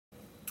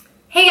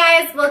Hey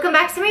guys, welcome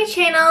back to my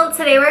channel.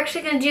 Today we're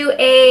actually going to do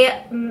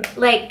a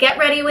get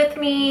ready with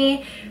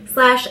me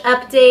slash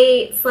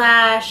update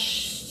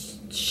slash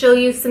show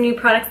you some new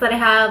products that I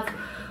have,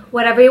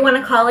 whatever you want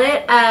to call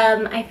it.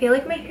 I feel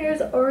like my hair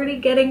is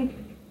already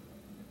getting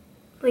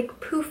like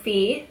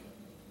poofy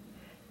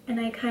and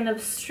I kind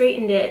of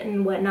straightened it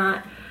and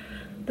whatnot.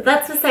 But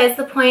that's besides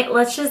the point.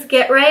 Let's just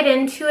get right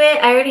into it.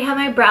 I already have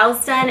my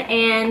brows done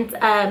and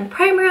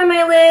primer on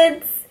my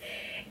lids.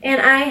 And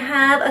I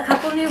have a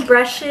couple new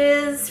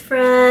brushes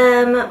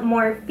from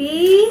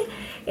Morphe.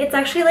 It's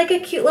actually like a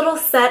cute little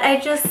set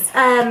I just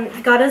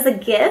got as a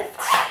gift.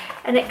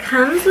 And it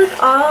comes with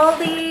all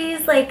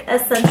these like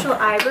essential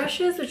eye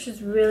brushes, which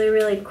is really,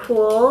 really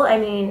cool. I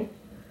mean,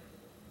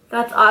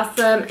 that's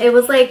awesome. It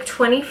was like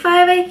 $25,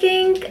 I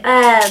think,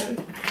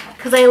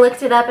 because I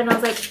looked it up and I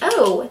was like,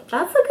 oh,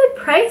 that's a good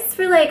price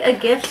for like a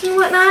gift and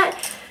whatnot.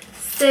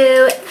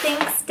 So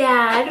thanks,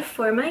 Dad,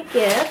 for my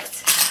gift.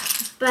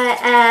 But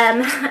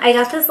I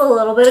got this a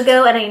little bit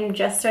ago and I'm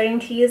just starting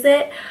to use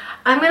it.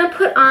 I'm going to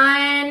put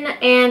on,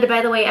 and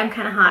by the way, I'm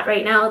kind of hot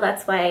right now.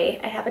 That's why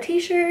I have a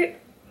t-shirt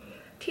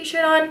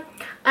on.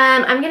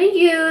 I'm going to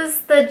use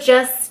the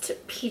Just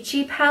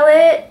Peachy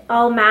palette,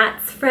 all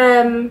mattes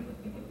from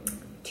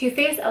Too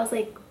Faced. I was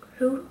like,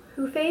 who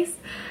face?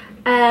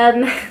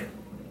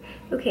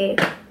 Okay,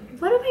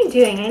 what am I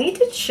doing? I need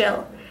to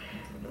chill.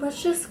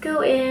 Let's just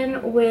go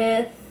in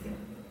with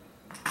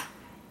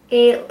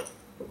a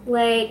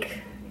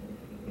like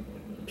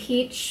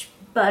peach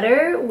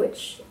butter,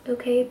 which,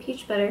 okay,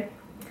 peach butter.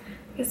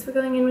 I guess we're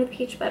going in with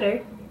peach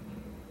butter.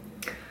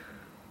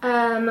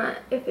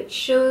 If it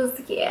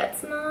shows, yeah,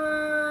 it's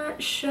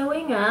not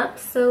showing up,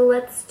 so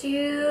let's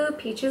do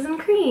peaches and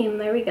cream.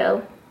 There we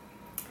go.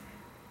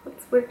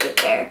 Let's work it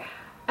there.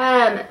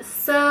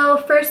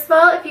 So first of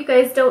all, if you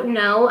guys don't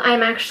know,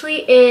 I'm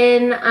actually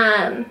in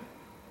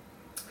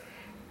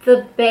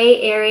the Bay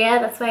Area.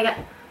 That's why I got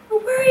a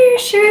Warrior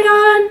shirt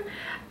on.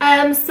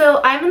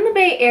 So I'm in the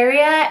Bay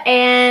Area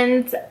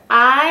and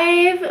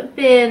I've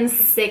been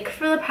sick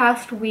for the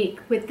past week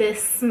with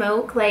this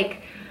smoke.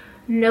 Like,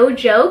 no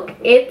joke,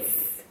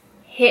 it's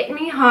hit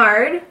me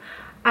hard.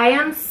 I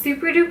am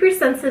super duper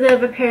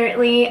sensitive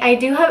apparently. I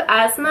do have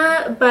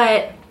asthma,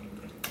 but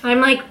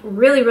I'm like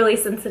really, really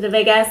sensitive,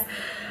 I guess.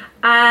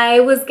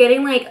 I was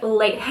getting like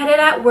lightheaded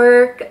at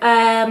work.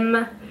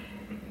 I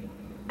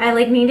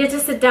like needed to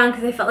sit down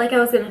because I felt like I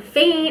was gonna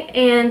faint,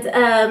 and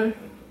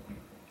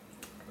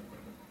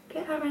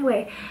get out of my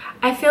way.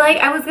 I feel like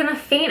I was gonna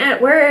faint at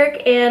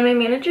work, and my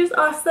manager's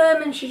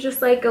awesome and she's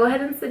just like, go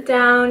ahead and sit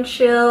down,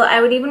 chill.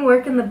 I would even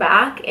work in the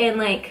back and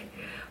like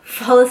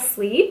fall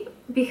asleep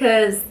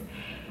because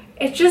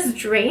it just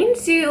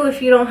drains you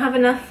if you don't have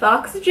enough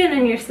oxygen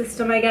in your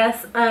system, I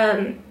guess.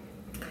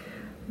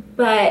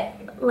 But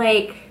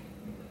like,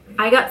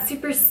 I got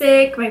super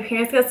sick, my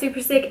parents got super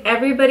sick,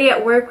 everybody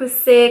at work was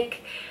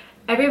sick.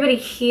 Everybody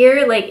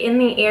here, like in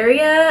the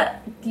area,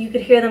 you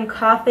could hear them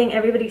coughing.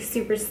 Everybody's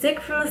super sick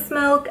from the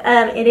smoke.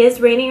 It is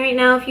raining right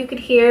now, if you could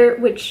hear,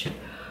 which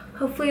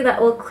hopefully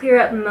that will clear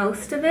up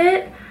most of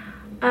it.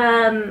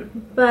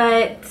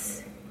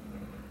 But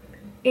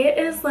it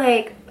is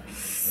like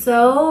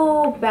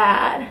so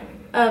bad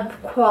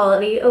of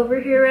quality over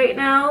here right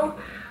now.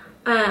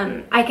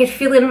 I could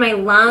feel it in my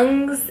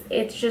lungs.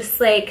 It's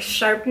just like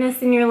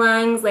sharpness in your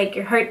lungs, like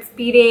your heart's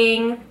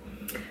beating.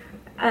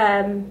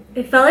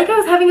 It felt like I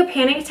was having a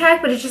panic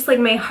attack, but it's just like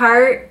my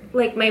heart,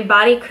 like my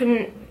body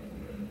couldn't,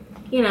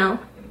 you know.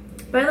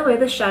 By the way,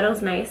 the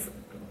shadow's nice.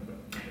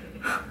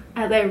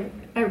 As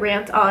I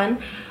rant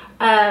on.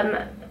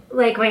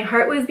 Like my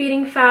heart was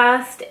beating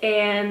fast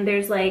and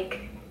there's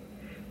like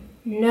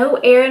no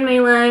air in my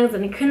lungs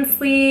and I couldn't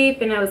sleep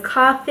and I was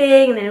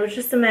coughing and it was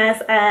just a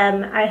mess.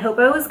 I hope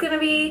I was gonna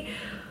be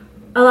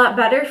a lot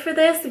better for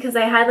this because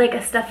I had like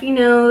a stuffy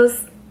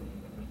nose.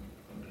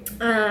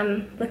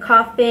 The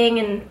coughing,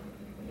 and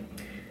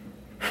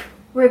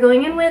we're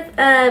going in with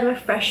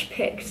Fresh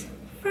Picked,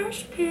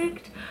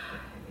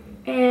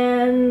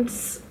 and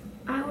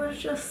I was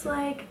just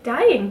like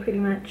dying pretty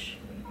much,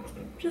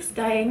 just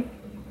dying.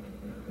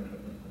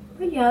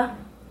 But yeah,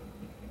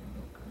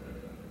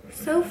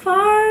 so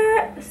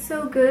far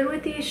so good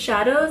with these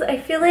shadows. I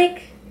feel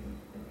like,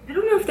 I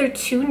don't know if they're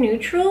too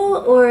neutral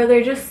or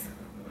they're just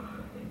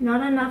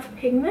not enough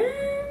pigment.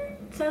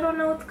 I don't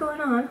know what's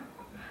going on.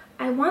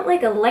 I want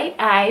like a light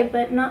eye,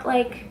 but not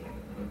like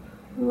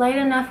light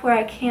enough where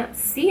I can't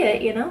see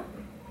it, you know?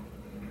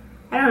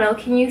 I don't know,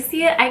 can you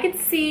see it? I could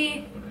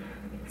see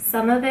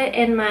some of it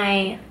in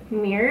my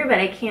mirror, but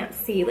I can't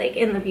see like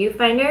in the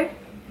viewfinder.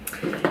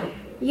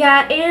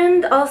 Yeah,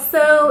 and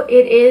also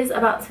it is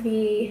about to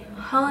be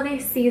holiday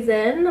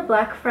season.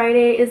 Black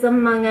Friday is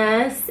among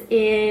us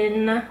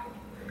in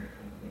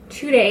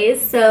 2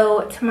 days.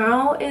 So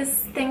tomorrow is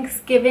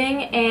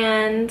Thanksgiving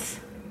and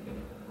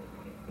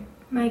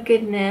my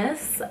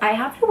goodness, I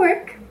have to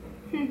work.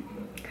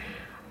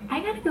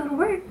 I gotta go to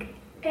work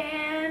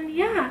and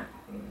yeah,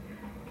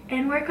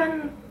 and work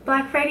on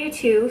Black Friday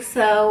too,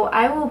 so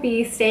I will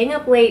be staying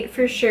up late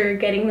for sure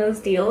getting those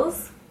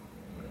deals.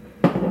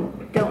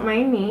 Don't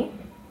mind me.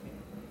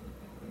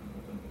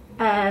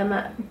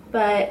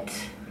 But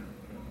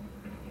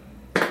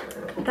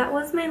that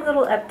was my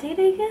little update,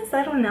 I guess.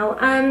 I don't know.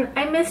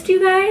 I missed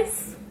you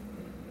guys.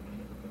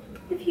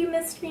 If you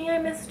missed me, I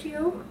missed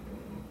you.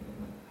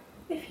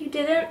 If you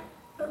didn't,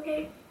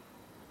 okay.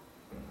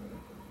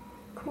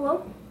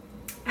 Cool.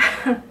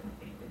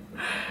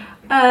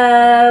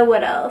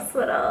 What else?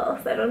 What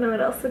else? I don't know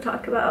what else to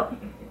talk about.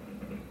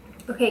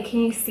 Okay, can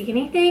you see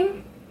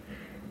anything?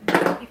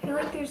 I feel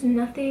like there's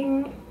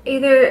nothing.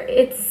 Either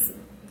it's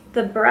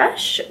the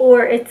brush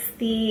or it's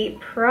the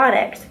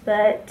product,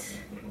 but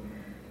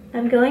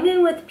I'm going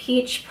in with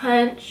Peach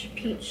Punch.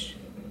 Peach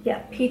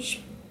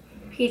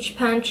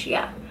Punch,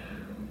 yeah.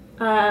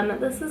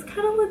 This is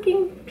kind of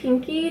looking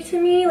pinky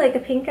to me, like a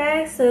pink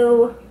eye,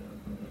 so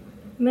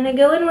I'm gonna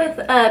go in with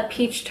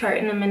Peach Tart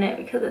in a minute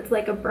because it's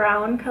like a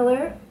brown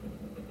color.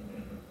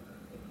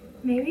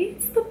 Maybe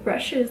it's the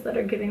brushes that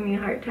are giving me a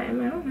hard time,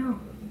 I don't know.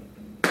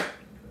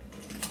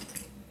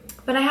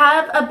 But I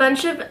have a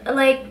bunch of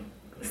like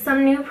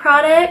some new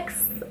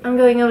products. I'm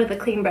going in with a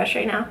clean brush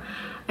right now.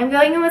 I'm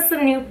going in with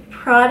some new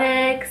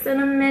products in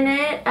a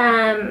minute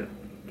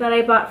that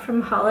I bought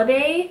from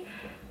Holiday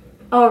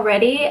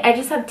already. I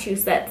just have 2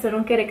 sets, so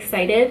don't get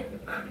excited.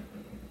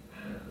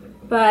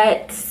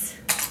 But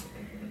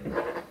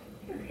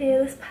okay,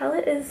 this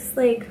palette is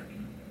like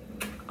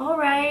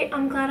alright.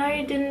 I'm glad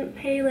I didn't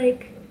pay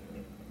like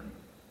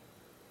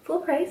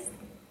full price.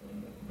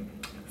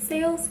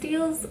 Sales,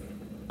 deals,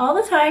 all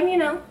the time, you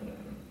know.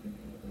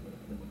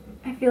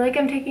 I feel like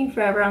I'm taking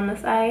forever on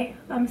this eye.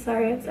 I'm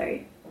sorry, I'm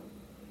sorry.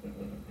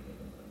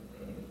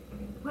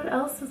 What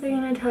else was I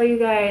gonna tell you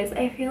guys?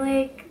 I feel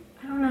like,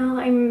 I don't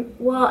know,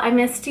 well, I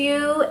missed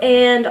you,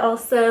 and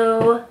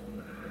also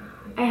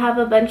I have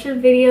a bunch of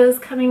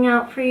videos coming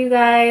out for you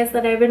guys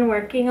that I've been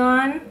working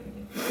on.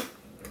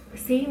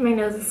 See, my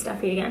nose is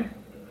stuffy again.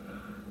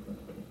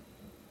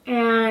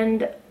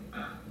 And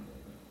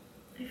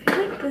I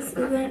feel like this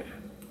isn't,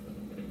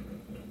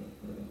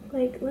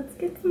 like, let's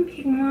get some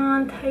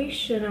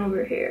pigmentation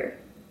over here.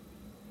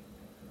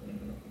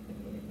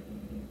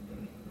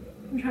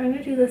 I'm trying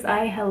to do this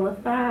eye hella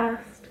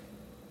fast,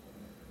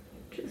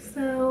 just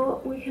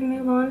so we can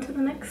move on to the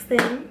next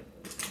thing.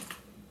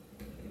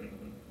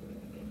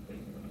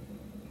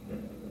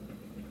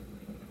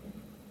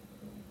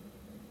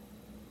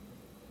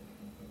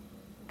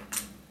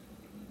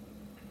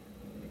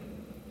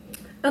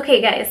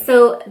 Okay guys,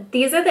 so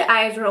these are the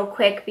eyes real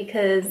quick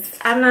because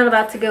I'm not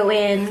about to go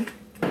in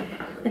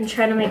and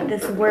try to make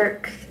this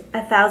work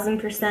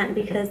 1000%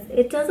 because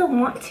it doesn't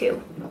want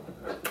to.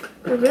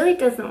 It really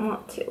doesn't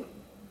want to.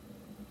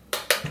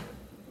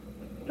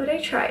 But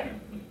I tried.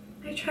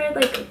 I tried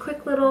like a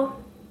quick little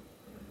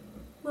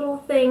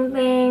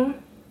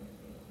thing.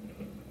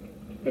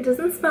 It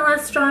doesn't smell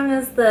as strong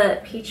as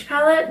the peach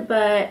palette,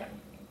 but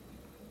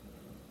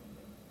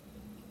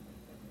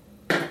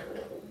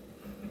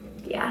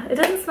yeah, it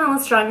doesn't smell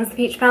as strong as the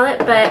peach palette,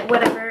 but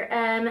whatever.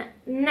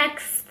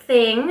 Next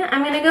thing,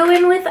 I'm gonna go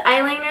in with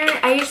eyeliner.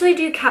 I usually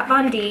do Kat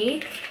Von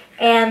D,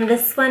 and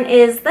this one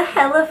is the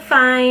Hella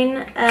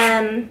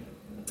Fine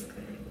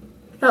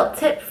felt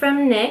tip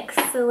from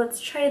NYX. So let's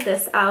try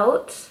this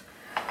out.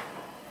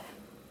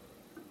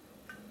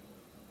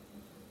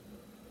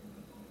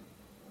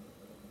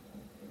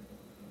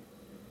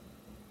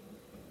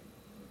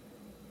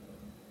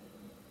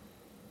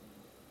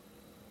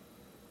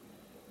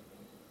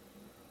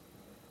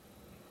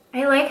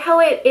 I like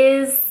how it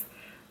is,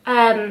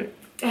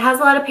 it has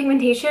a lot of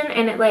pigmentation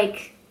and it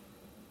like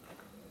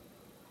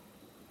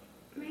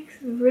makes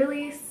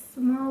really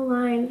small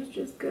lines, which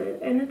is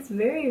good. And it's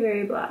very,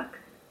 very black.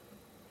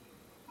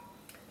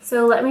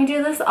 So let me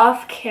do this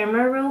off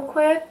camera real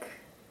quick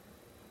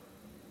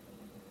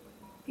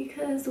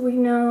because we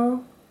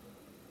know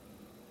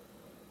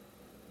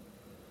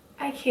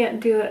I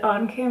can't do it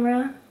on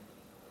camera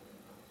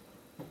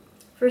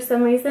for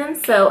some reason,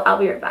 so I'll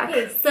be right back.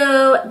 Okay,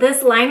 so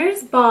this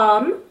liner's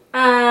bomb.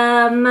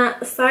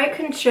 Sorry I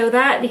couldn't show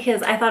that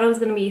because I thought it was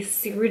gonna be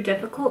super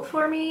difficult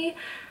for me.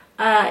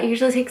 It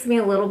usually takes me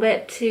a little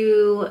bit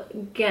to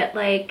get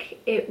like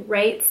it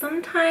right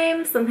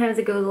sometimes. Sometimes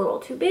it goes a little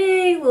too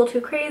big, a little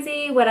too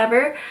crazy,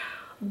 whatever.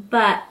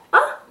 But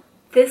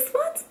this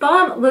one's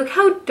bomb. Look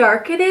how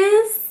dark it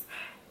is.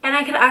 And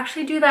I could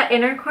actually do that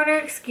inner corner.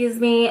 Excuse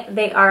me,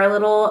 they are a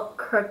little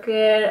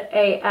crooked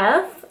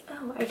AF.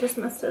 Oh, I just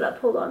messed it up.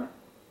 Hold on.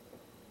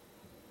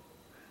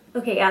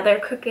 Okay, yeah, they're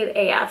crooked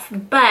AF,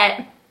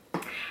 but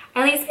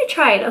at least I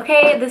tried,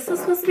 okay? This was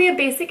supposed to be a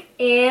basic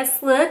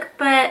ass look,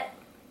 but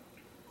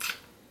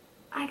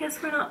I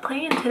guess we're not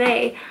playing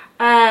today.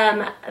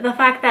 The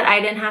fact that I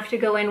didn't have to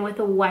go in with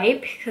a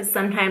wipe, because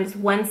sometimes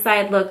one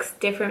side looks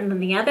different than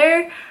the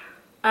other.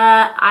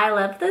 I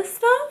love this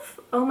stuff.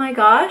 Oh my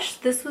gosh,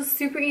 this was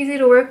super easy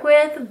to work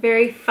with.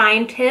 Very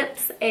fine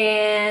tips,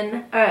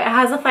 and it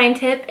has a fine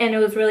tip, and it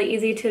was really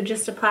easy to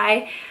just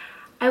apply.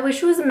 I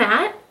wish it was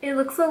matte. It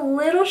looks a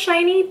little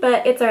shiny,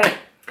 but it's alright.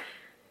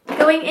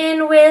 Going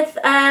in with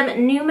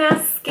new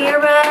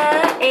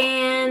mascara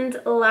and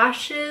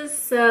lashes,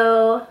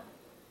 so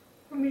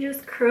let me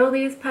just curl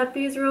these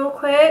puppies real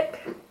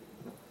quick.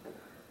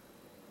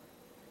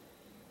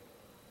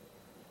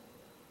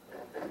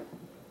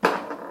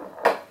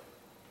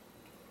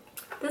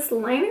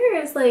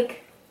 is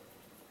like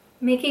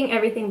making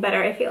everything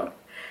better, I feel.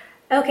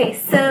 Okay,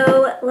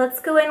 so let's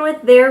go in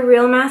with their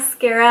Real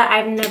Mascara.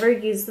 I've never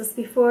used this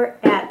before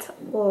at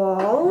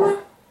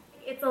all.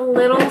 It's a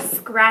little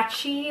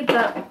scratchy,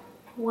 but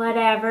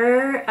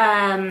whatever.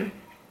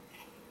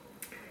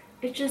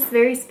 It's just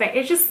very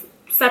it just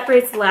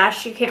separates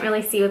lash. You can't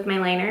really see with my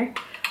liner.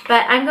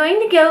 But I'm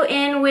going to go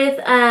in with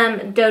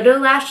Dodo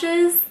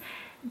lashes.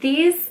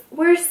 These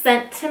were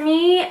sent to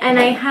me, and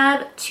I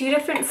have two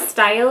different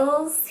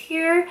styles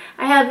here.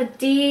 I have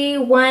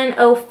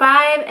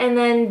D105 and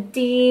then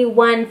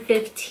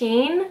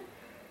D115.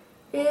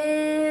 I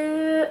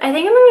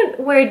think I'm going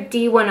to wear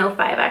D105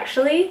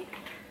 actually.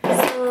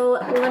 So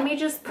let me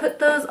just put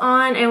those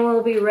on and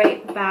we'll be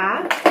right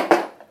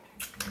back.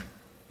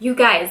 You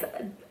guys,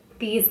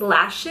 these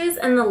lashes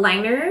and the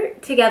liner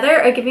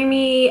together are giving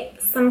me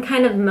some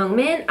kind of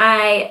moment.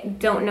 I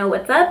don't know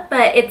what's up,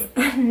 but it's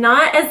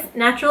not as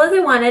natural as I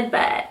wanted,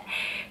 but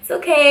it's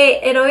okay.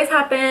 It always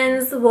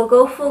happens. We'll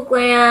go full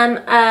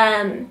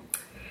glam.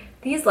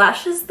 These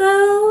lashes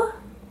though,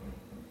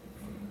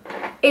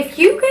 if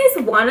you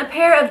guys want a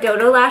pair of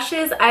Dodo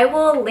lashes, I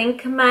will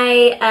link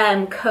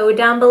my code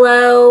down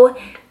below.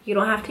 You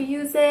don't have to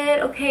use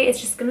it, okay?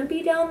 It's just gonna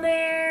be down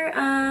there,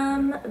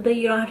 but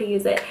you don't have to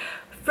use it.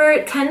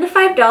 For $10 to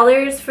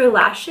 $5 for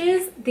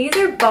lashes, these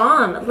are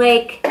bomb.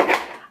 Like,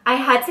 I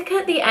had to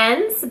cut the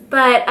ends,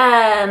 but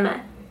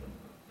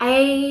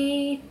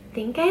I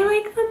think I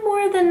like them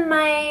more than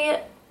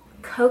my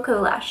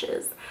Cocoa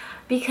lashes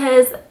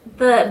because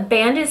the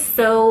band is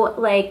so,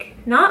 like,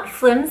 not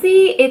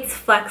flimsy, it's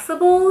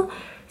flexible.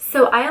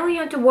 So I only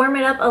have to warm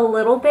it up a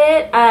little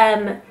bit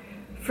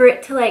for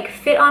it to, like,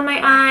 fit on my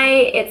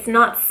eye. It's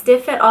not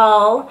stiff at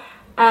all,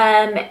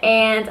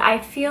 and I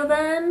feel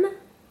them.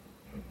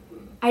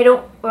 I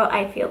don't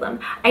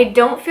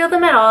feel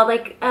them at all.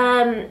 Like,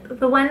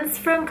 the ones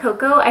from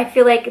Cocoa, I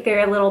feel like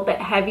they're a little bit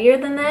heavier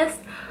than this.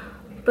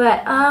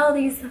 But, oh,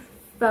 these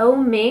faux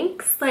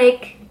minks,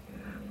 like,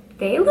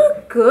 they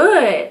look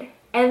good.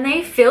 And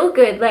they feel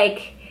good.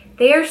 Like,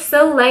 they are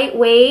so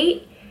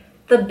lightweight.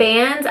 The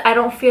band, I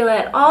don't feel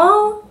at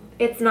all.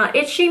 It's not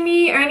itching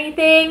me or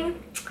anything.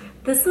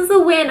 This is a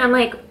win. I'm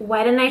like,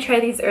 why didn't I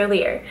try these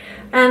earlier?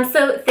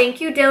 So,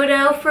 thank you,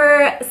 Dodo,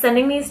 for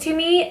sending these to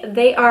me.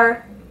 They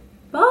are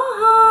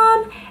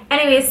bomb.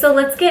 Anyway, so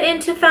let's get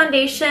into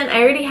foundation.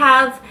 I already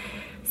have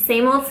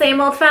same old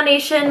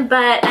foundation,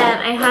 but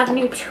I have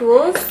new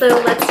tools, so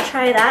let's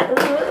try that.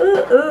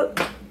 Ooh.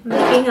 I'm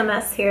making a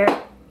mess here.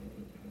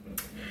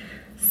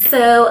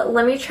 So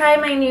let me try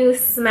my new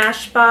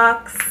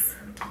Smashbox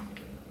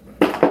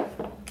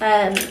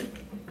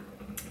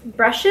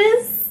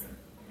brushes.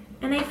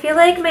 And I feel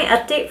like my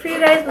update for you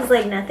guys was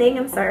like nothing.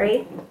 I'm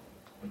sorry.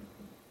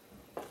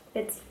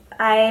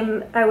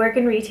 I work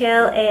in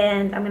retail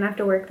and I'm gonna have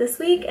to work this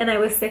week, and I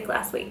was sick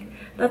last week.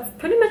 That's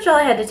pretty much all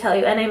I had to tell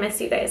you, and I miss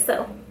you guys,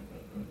 so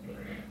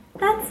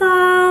that's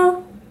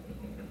all.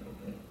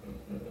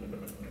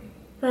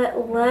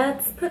 But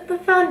let's put the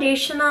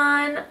foundation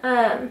on.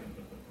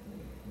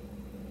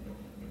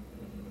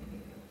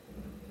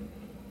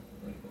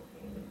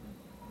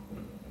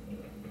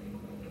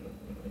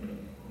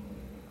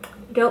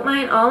 Don't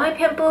mind all my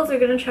pimples. We're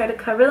gonna try to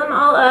cover them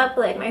all up.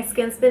 Like, my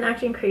skin's been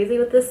acting crazy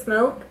with this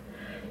smoke.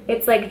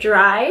 It's like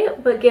dry,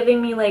 but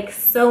giving me like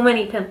so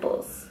many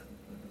pimples.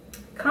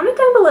 Comment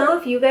down below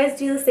if you guys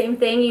do the same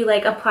thing. You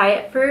like apply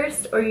it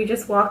first, or you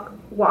just work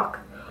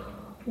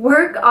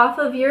off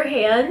of your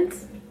hand.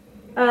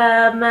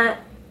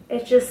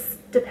 It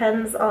just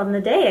depends on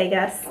the day, I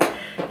guess.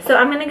 So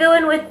I'm gonna go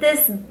in with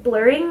this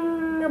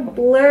blurring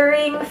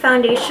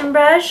foundation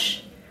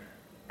brush.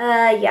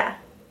 Yeah.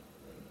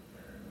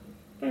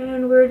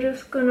 And we're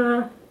just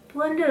gonna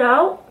blend it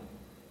out.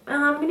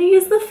 I'm going to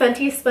use the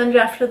Fenty sponge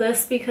after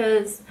this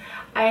because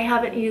I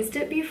haven't used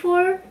it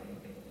before.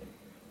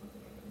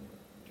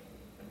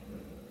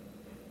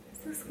 Is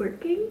this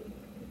working?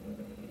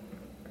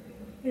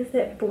 Is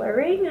it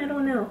blurring? I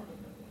don't know.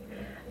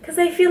 Because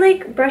I feel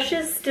like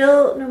brushes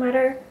still, no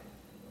matter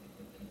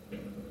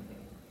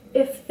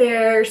if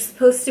they're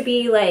supposed to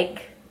be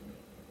like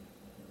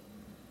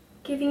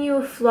giving you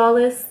a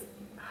flawless,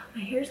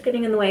 my hair's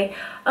getting in the way,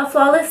 a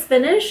flawless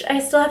finish, I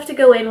still have to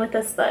go in with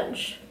a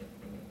sponge.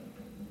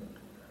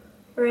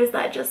 Or is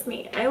that just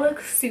me? I look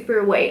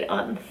super white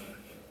on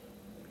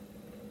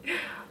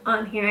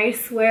here. I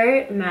swear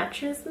it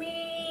matches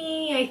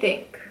me, I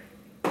think.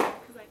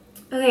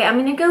 Okay, I'm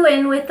gonna go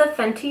in with the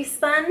Fenty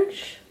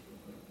sponge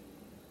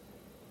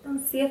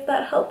and see if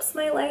that helps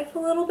my life a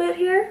little bit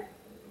here.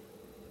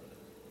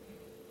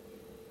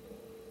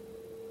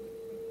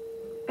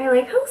 I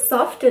like how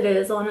soft it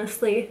is,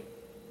 honestly.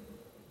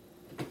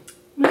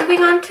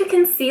 Moving on to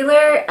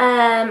concealer,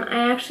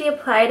 I actually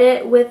applied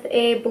it with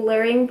a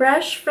blurring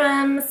brush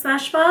from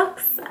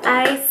Smashbox.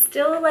 I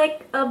still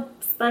like a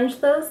sponge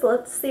though, so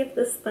let's see if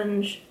this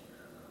sponge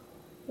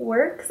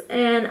works.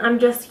 And I'm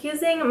just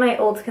using my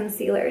old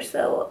concealer,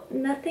 so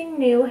nothing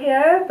new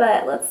here,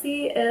 but let's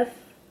see if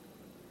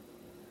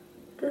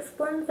this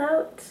blends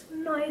out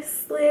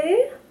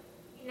nicely.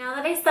 Now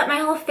that I set my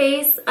whole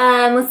face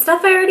with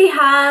stuff I already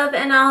have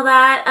and all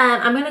that,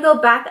 I'm going to go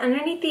back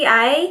underneath the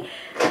eye.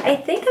 I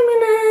think I'm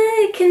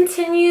going to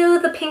continue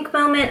the pink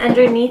moment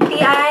underneath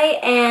the eye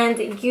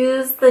and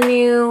use the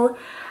new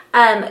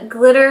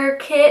glitter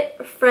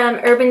kit from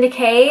Urban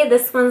Decay.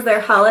 This one's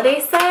their holiday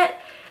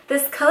set.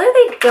 This color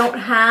they don't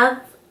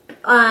have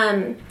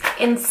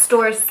in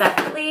stores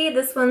separately.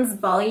 This one's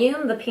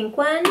Volume, the pink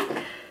one.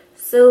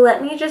 So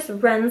let me just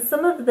run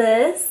some of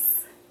this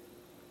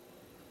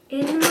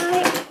in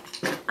my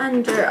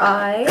under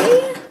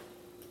eye,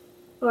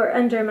 or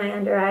under my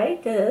under eye,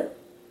 duh.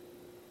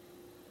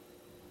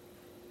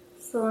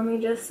 So let me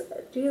just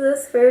do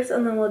this first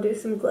and then we'll do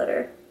some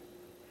glitter.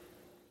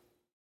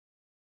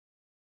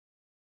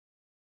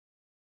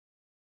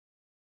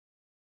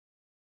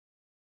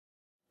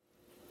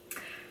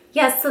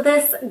 Yes, so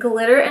this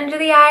glitter under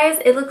the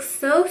eyes, it looks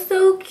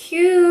so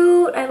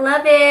cute. I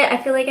love it. I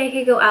feel like I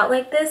could go out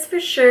like this for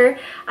sure.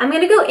 I'm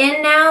gonna go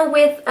in now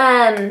with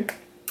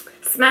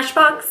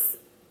Smashbox,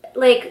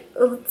 like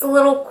it's a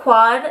little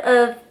quad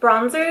of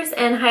bronzers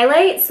and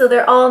highlights, so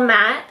they're all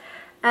matte.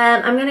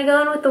 I'm gonna go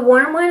in with the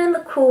warm one and the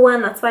cool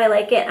one, that's why I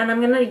like it, and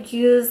I'm gonna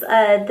use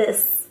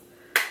this,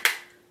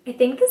 I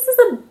think this is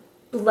a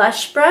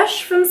blush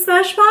brush from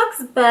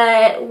Smashbox,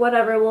 but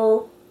whatever,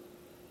 we'll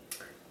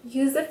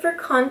use it for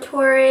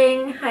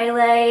contouring,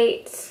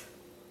 highlight,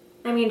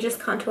 I mean just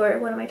contour,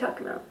 what am I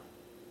talking about?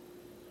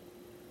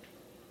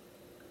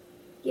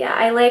 Yeah,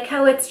 I like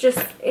how it's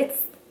just,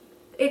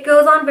 it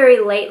goes on very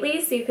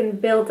lightly, so you can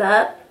build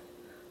up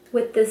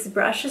with this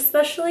brush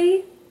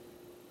especially.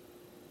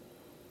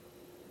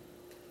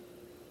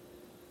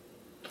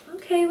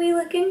 Okay, we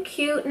looking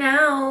cute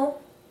now.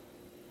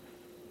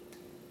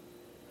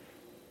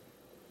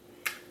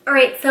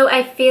 Alright, so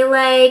I feel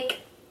like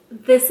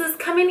this is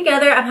coming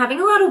together. I'm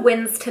having a lot of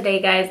wins today,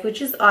 guys,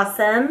 which is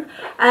awesome.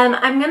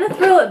 I'm going to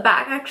throw it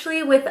back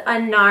actually with a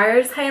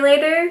NARS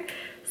highlighter.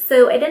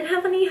 So I didn't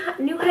have any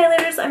new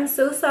highlighters, I'm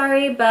so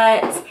sorry,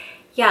 but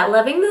yeah,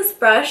 loving this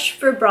brush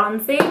for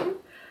bronzing,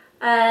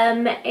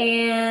 and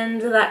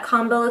that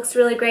combo looks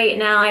really great.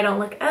 Now I don't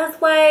look as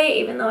white,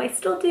 even though I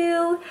still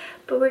do,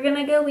 but we're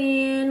gonna go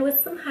in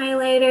with some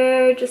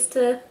highlighter just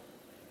to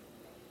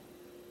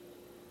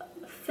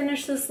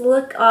finish this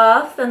look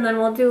off, and then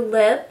we'll do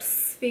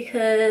lips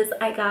because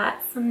I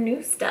got some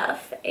new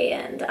stuff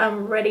and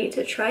I'm ready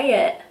to try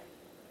it.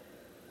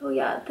 Oh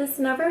yeah, this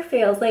never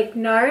fails. Like,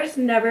 NARS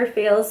never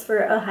fails for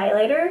a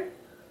highlighter.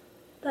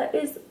 That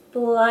is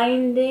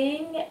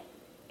blinding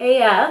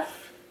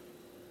AF.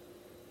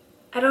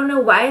 I don't know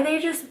why they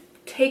just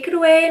take it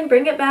away and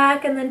bring it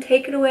back and then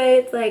take it away.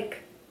 It's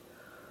like,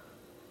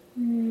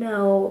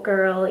 no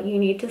girl, you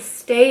need to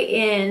stay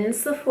in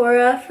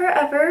Sephora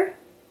forever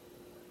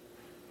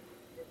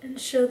and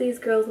show these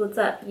girls what's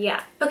up.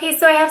 Yeah. Okay,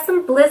 so I have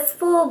some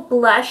Blissful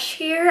blush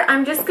here.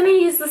 I'm just gonna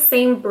use the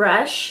same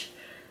brush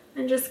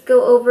and just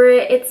go over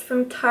it. It's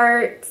from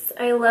Tarte.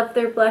 I love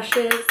their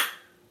blushes.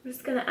 I'm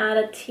just gonna add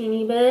a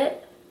teeny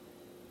bit.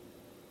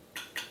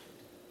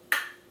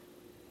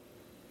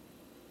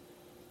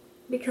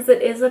 Because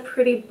it is a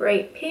pretty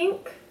bright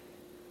pink.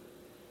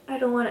 I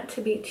don't want it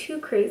to be too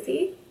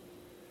crazy.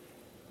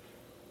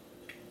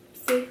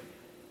 See?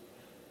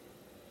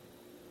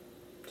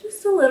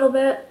 Just a little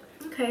bit.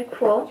 Okay,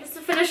 cool. Just to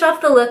finish off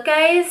the look,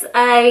 guys,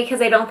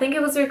 because I don't think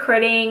it was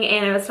recording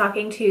and I was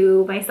talking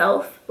to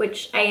myself,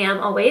 which I am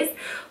always,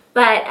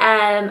 but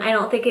I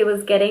don't think it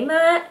was getting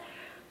that.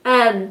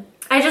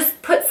 I just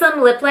put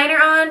some lip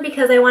liner on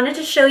because I wanted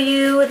to show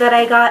you that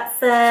I got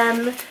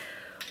some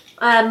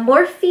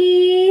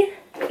Morphe.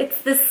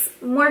 It's this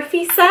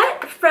Morphe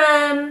set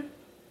from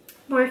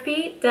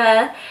Morphe,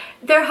 duh.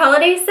 Their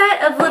holiday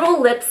set of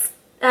little lip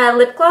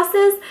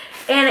glosses,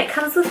 and it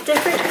comes with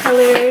different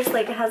colors.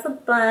 Like, it has a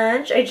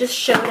bunch. I just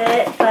showed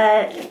it,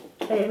 but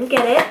I didn't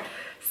get it.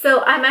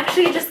 So I'm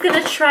actually just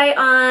gonna try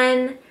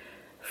on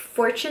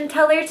Fortune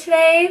Teller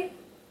today.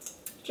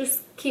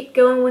 Just keep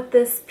going with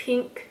this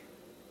pink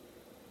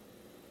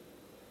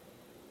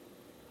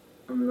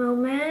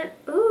moment.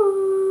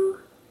 Ooh.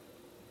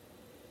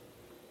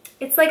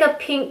 It's like a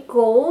pink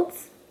gold.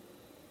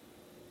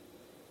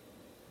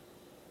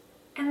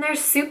 And they're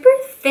super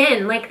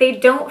thin. Like, they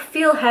don't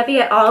feel heavy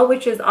at all,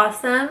 which is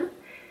awesome.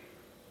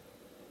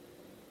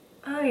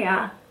 Oh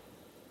yeah.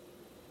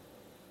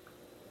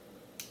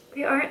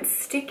 They aren't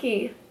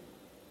sticky.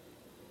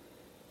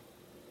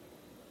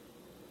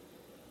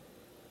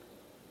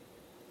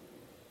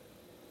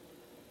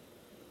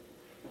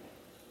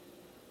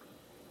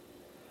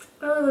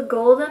 Oh, the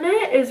gold in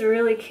it is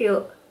really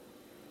cute.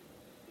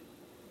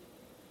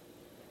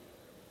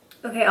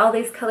 Okay, all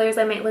these colors,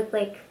 I might look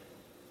like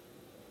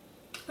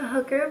a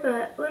hooker,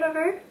 but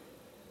whatever.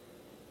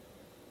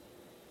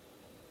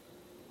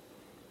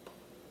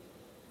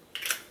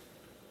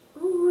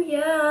 Ooh,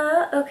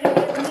 yeah. Okay,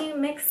 let me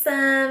mix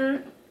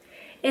some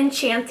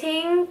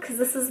Enchanting, because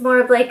this is more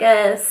of like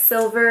a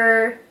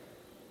silver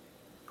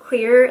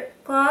clear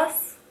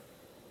gloss.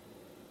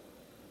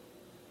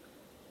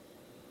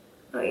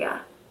 Oh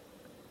yeah.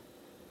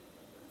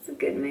 It's a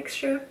good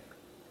mixture.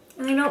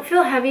 And they don't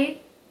feel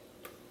heavy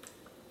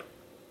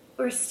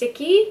or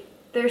sticky.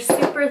 They're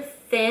super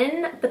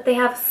thin, but they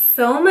have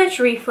so much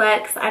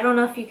reflex. I don't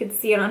know if you could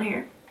see it on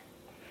here.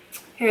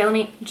 Here, let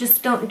me,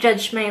 just don't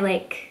judge my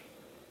like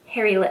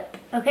hairy lip,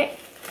 okay?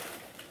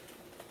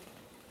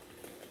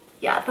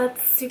 Yeah,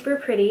 that's super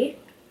pretty.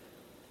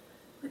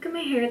 Look at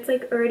my hair, it's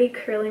like already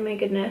curly, my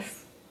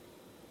goodness.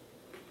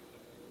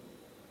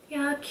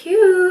 Yeah,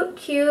 cute,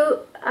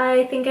 cute.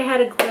 I think I had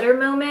a glitter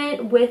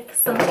moment with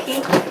some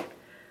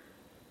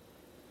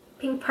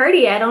pink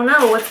party. I don't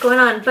know what's going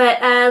on, but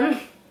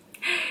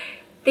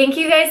thank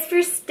you guys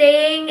for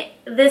staying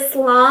this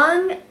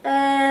long.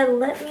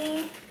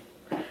 I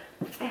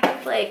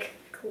have like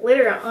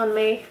glitter on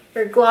my,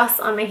 or gloss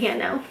on my hand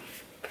now.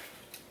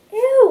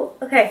 Ew,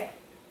 okay.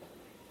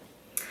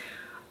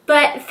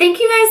 But thank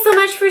you guys so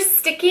much for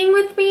sticking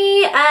with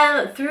me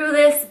through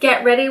this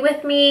get ready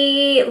with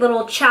me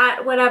little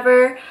chat,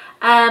 whatever.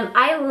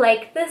 I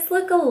like this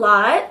look a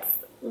lot.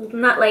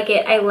 Not like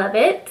it, I love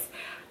it.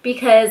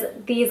 Because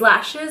these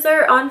lashes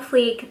are on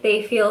fleek.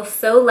 They feel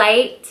so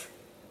light.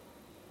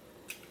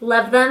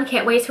 Love them,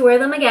 can't wait to wear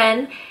them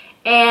again.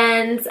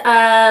 And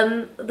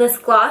this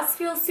gloss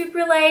feels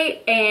super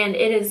light and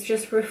it is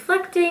just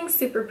reflecting,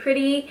 super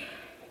pretty.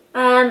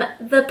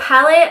 The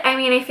palette, I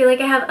mean, I feel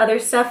like I have other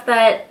stuff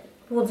that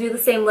will do the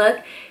same look.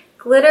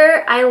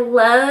 Glitter, I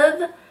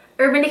love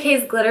Urban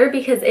Decay's glitter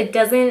because it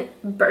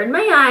doesn't burn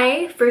my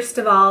eye, first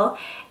of all,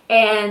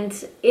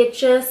 and it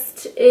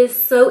just is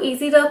so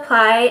easy to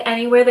apply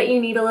anywhere that you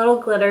need a little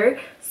glitter,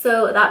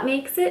 so that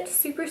makes it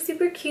super,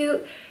 super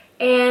cute.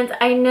 And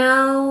I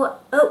know,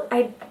 oh,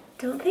 I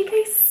don't think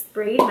I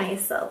sprayed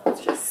myself.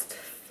 Let's just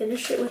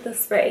finish it with a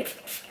spray.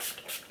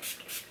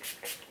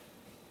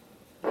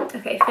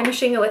 Okay,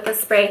 finishing it with the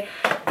spray.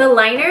 The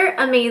liner,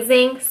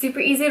 amazing, super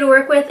easy to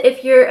work with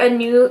if you're a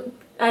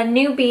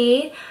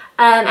newbie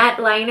at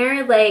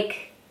liner.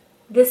 Like,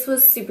 this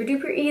was super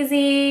duper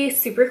easy,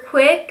 super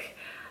quick.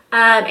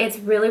 It's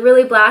really,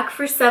 really black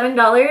for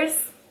 $7.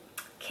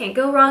 Can't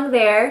go wrong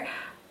there.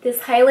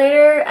 This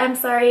highlighter, I'm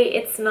sorry,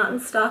 it's not in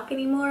stock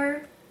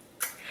anymore.